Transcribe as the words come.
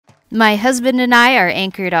My husband and I are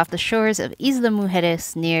anchored off the shores of Isla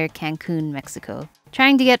Mujeres near Cancun, Mexico,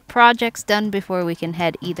 trying to get projects done before we can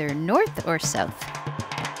head either north or south.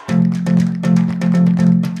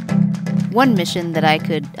 One mission that I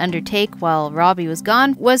could undertake while Robbie was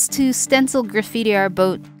gone was to stencil graffiti our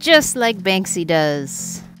boat just like Banksy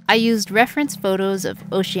does. I used reference photos of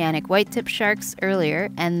oceanic white-tip sharks earlier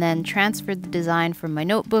and then transferred the design from my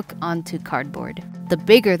notebook onto cardboard. The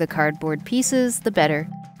bigger the cardboard pieces, the better.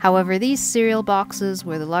 However, these cereal boxes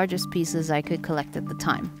were the largest pieces I could collect at the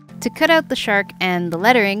time. To cut out the shark and the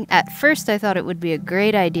lettering, at first I thought it would be a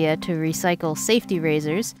great idea to recycle safety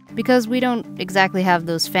razors, because we don't exactly have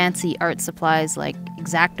those fancy art supplies like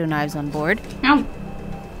X-Acto knives on board. Ow!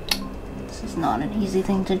 This is not an easy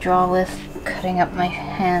thing to draw with, cutting up my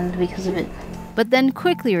hand because of it. But then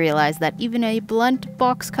quickly realized that even a blunt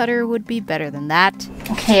box cutter would be better than that.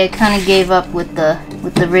 Okay, I kind of gave up with the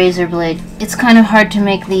razor blade. It's kind of hard to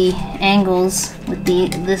make the angles with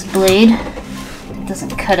this blade. It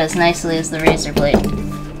doesn't cut as nicely as the razor blade,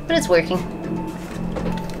 but it's working.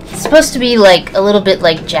 It's supposed to be like a little bit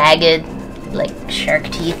like jagged, like shark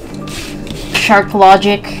teeth, shark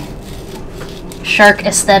logic, shark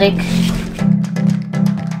aesthetic.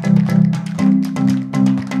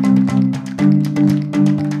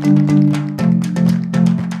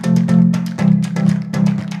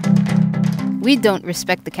 We don't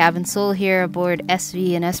respect the cabin sole here aboard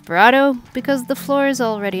SV and Esperado because the floor is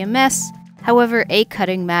already a mess. However, a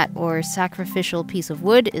cutting mat or sacrificial piece of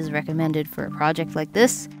wood is recommended for a project like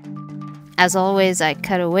this. As always, I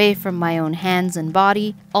cut away from my own hands and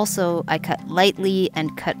body. Also, I cut lightly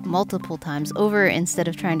and cut multiple times over instead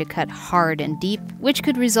of trying to cut hard and deep, which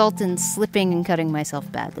could result in slipping and cutting myself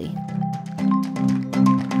badly.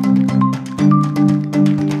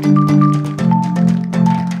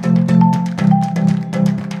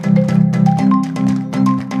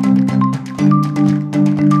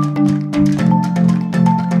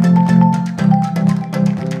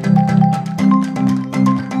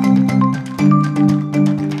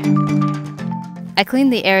 I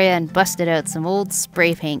cleaned the area and busted out some old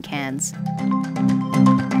spray paint cans.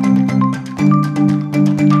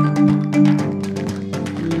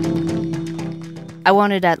 I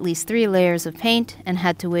wanted at least 3 layers of paint and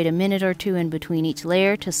had to wait a minute or 2 in between each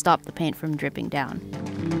layer to stop the paint from dripping down.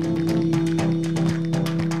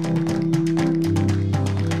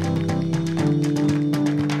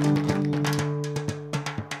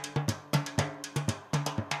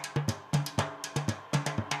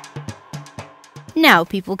 Now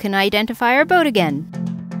people can identify our boat again.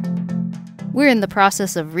 We're in the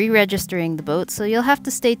process of re-registering the boat, so you'll have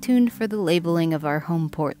to stay tuned for the labeling of our home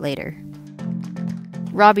port later.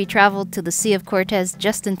 Robbie traveled to the Sea of Cortez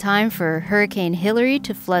just in time for Hurricane Hillary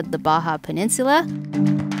to flood the Baja Peninsula.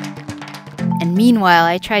 And meanwhile,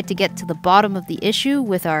 I tried to get to the bottom of the issue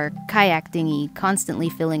with our kayak dinghy constantly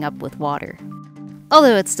filling up with water.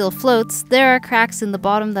 Although it still floats, there are cracks in the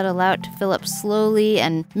bottom that allow it to fill up slowly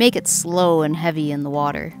and make it slow and heavy in the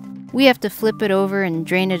water. We have to flip it over and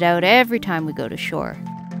drain it out every time we go to shore.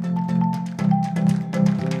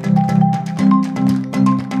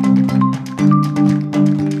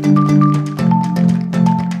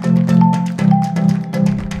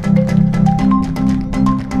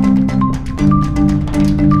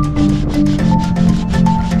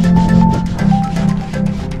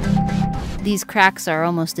 These cracks are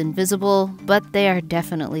almost invisible, but they are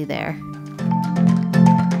definitely there.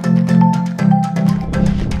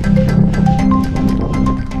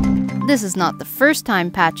 This is not the first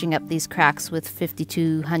time patching up these cracks with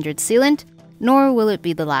 5200 sealant, nor will it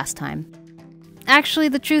be the last time. Actually,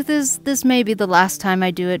 the truth is, this may be the last time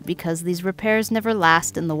I do it because these repairs never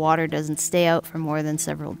last and the water doesn't stay out for more than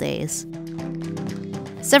several days.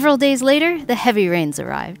 Several days later, the heavy rains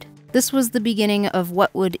arrived. This was the beginning of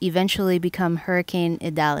what would eventually become Hurricane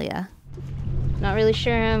Idalia. Not really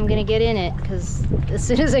sure how I'm gonna get in it, because as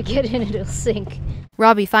soon as I get in it, it'll sink.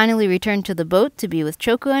 Robbie finally returned to the boat to be with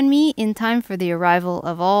Choco and me in time for the arrival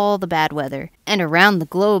of all the bad weather. And around the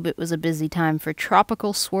globe, it was a busy time for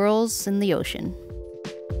tropical swirls in the ocean.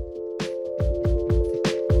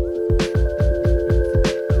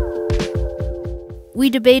 We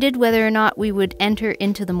debated whether or not we would enter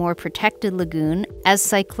into the more protected lagoon as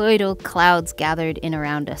cycloidal clouds gathered in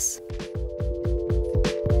around us.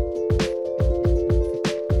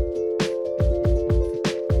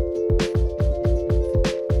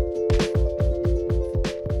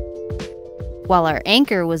 While our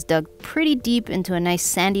anchor was dug pretty deep into a nice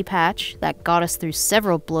sandy patch that got us through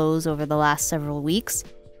several blows over the last several weeks,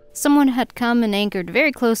 someone had come and anchored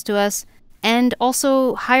very close to us, and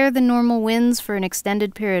also higher than normal winds for an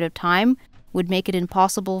extended period of time would make it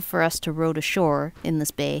impossible for us to row to shore in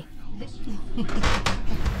this bay.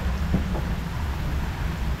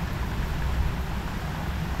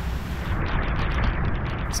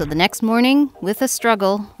 So the next morning, with a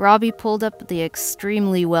struggle, Robbie pulled up the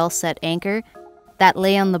extremely well-set anchor that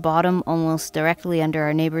lay on the bottom almost directly under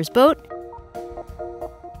our neighbor's boat.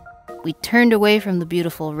 We turned away from the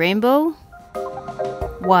beautiful rainbow,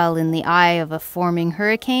 while in the eye of a forming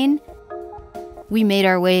hurricane, we made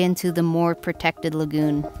our way into the more protected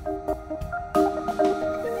lagoon.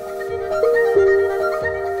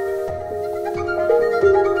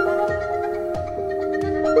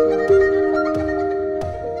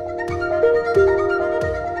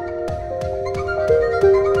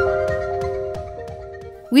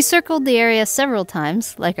 We circled the area several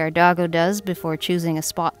times, like our doggo does before choosing a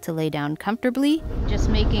spot to lay down comfortably. Just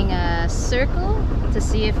making a circle to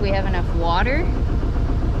see if we have enough water,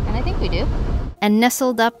 and I think we do. And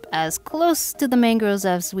nestled up as close to the mangroves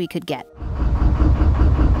as we could get.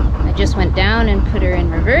 I just went down and put her in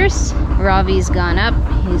reverse. Robbie's gone up.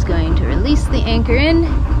 He's going to release the anchor in.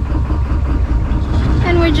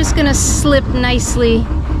 And we're just gonna slip nicely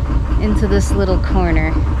into this little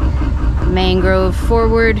corner. Mangrove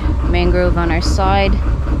forward, mangrove on our side,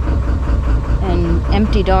 and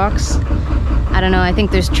empty docks. I don't know, I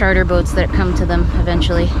think there's charter boats that come to them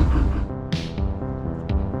eventually.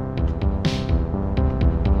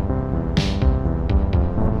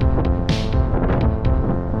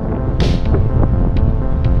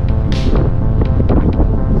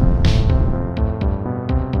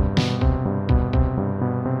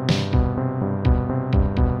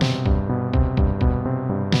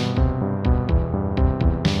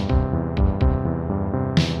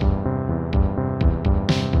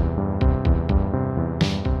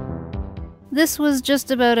 This was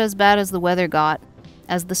just about as bad as the weather got,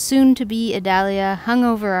 as the soon-to-be Idalia hung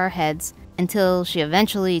over our heads until she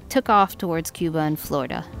eventually took off towards Cuba and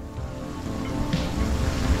Florida.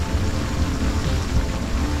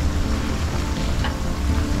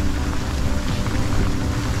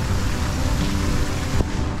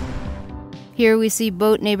 Here we see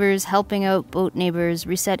boat neighbors helping out boat neighbors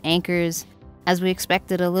reset anchors, as we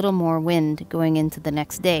expected a little more wind going into the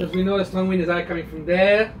next day. Because we know the strong wind is either coming from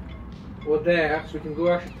there or there, so we can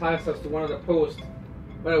go actually tie ourselves to one of the posts.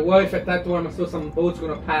 But I worry if at that door I'm still some boats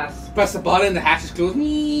going to pass. Press the button, the hatch is closed.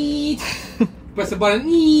 Press the button,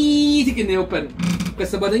 it can open.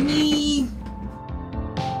 Press the button,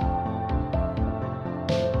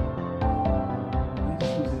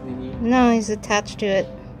 No, he's attached to it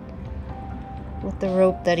with the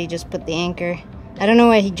rope that he just put the anchor. I don't know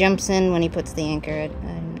why he jumps in when he puts the anchor.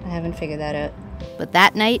 I haven't figured that out. But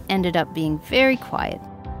that night ended up being very quiet.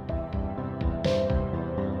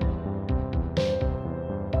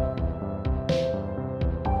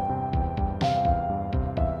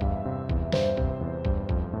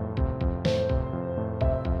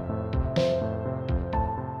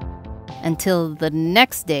 Until the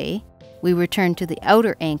next day, we returned to the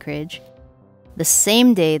outer anchorage, the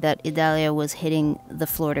same day that Idalia was hitting the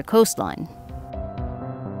Florida coastline.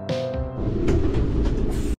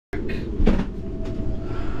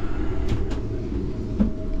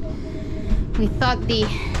 We thought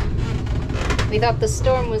the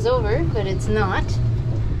storm was over, but it's not.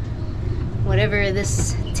 Whatever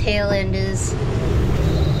this tail end is.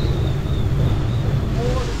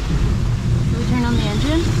 Can we turn on the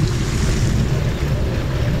engine?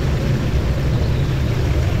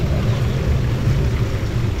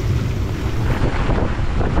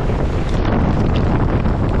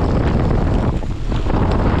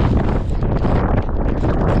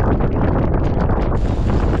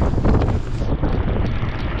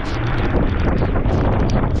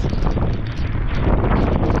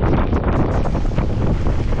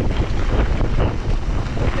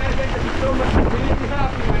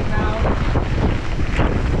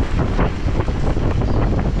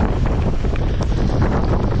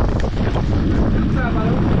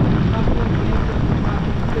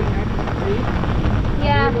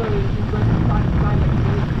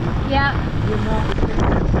 Yeah.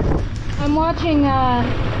 I'm watching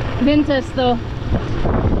Ventus though.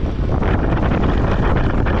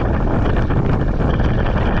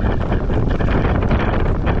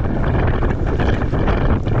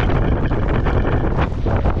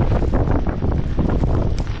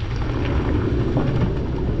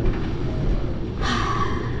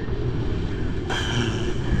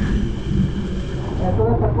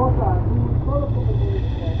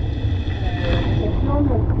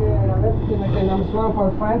 El anzuelo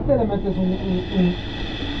por el frente, le metes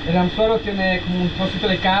el anzuelo tiene como un trocito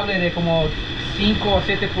de cable de como 5 o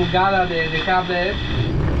 7 pulgadas de cable.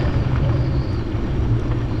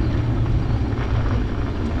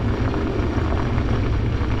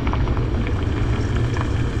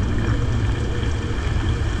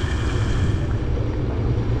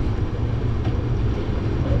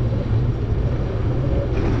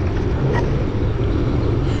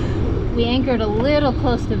 anchored a little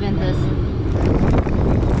close to Ventus.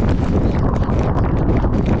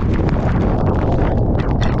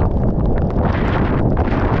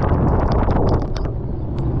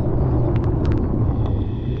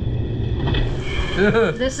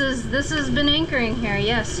 This has been anchoring here,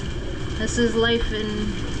 yes. This is life in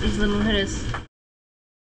Isla Mujeres.